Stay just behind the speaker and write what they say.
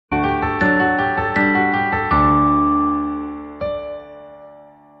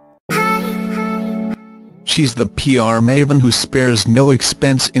She's the PR maven who spares no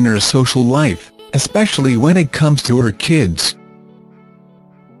expense in her social life, especially when it comes to her kids.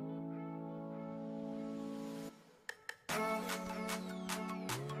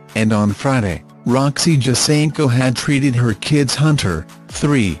 And on Friday, Roxy Jacenko had treated her kids Hunter,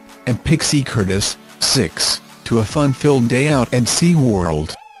 3, and Pixie Curtis, 6, to a fun-filled day out at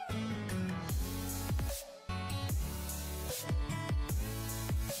Seaworld.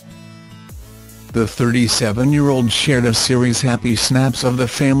 The 37-year-old shared a series happy snaps of the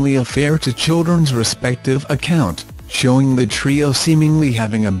family affair to children's respective account, showing the trio seemingly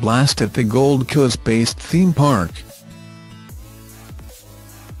having a blast at the Gold Coast-based theme park.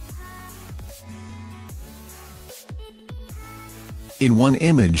 In one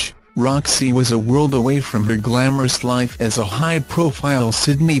image, Roxy was a world away from her glamorous life as a high-profile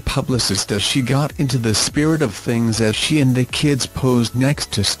Sydney publicist as she got into the spirit of things as she and the kids posed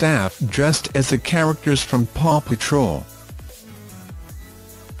next to staff dressed as the characters from Paw Patrol.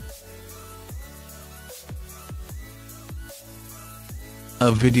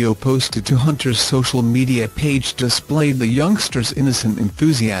 A video posted to Hunter's social media page displayed the youngster's innocent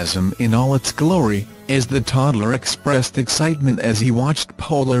enthusiasm in all its glory, as the toddler expressed excitement as he watched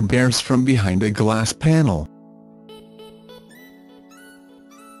polar bears from behind a glass panel.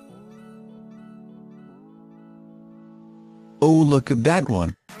 "Oh, look at that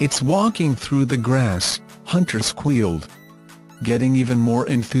one, it's walking through the grass," Hunter squealed. Getting even more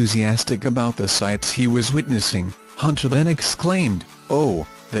enthusiastic about the sights he was witnessing, Hunter then exclaimed, "Oh,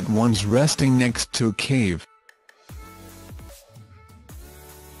 that one's resting next to a cave."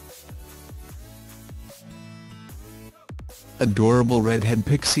 Adorable redhead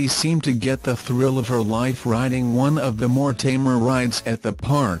Pixie seemed to get the thrill of her life riding one of the more tamer rides at the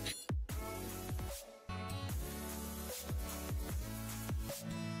park.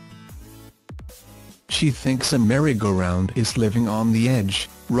 "She thinks a merry-go-round is living on the edge,"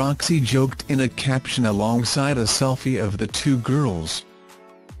 Roxy joked in a caption alongside a selfie of the two girls.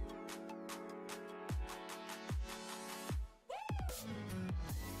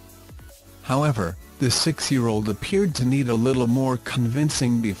 However, the 6-year-old appeared to need a little more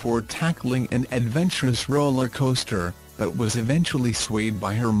convincing before tackling an adventurous roller coaster, but was eventually swayed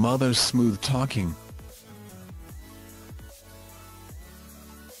by her mother's smooth talking.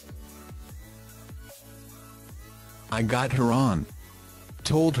 "I got her on.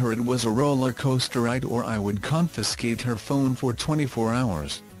 Told her it was a roller coaster ride or I would confiscate her phone for 24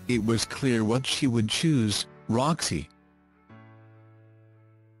 hours, it was clear what she would choose," Roxy.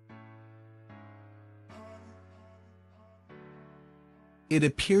 It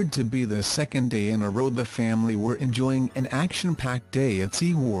appeared to be the second day in a row the family were enjoying an action-packed day at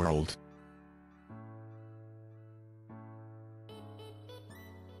Seaworld.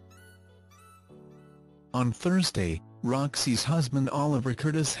 On Thursday, Roxy's husband Oliver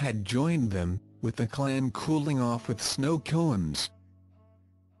Curtis had joined them, with the clan cooling off with snow cones.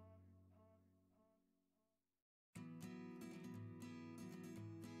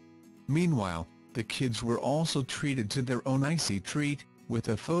 Meanwhile, the kids were also treated to their own icy treat, with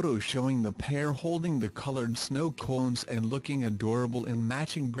a photo showing the pair holding the colored snow cones and looking adorable in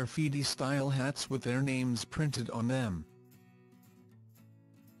matching graffiti-style hats with their names printed on them.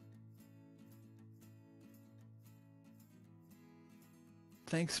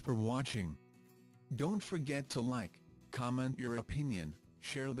 Thanks for watching. Don't forget to like, comment your opinion,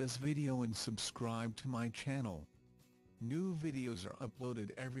 share this video and subscribe to my channel. New videos are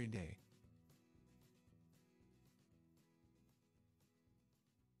uploaded every day.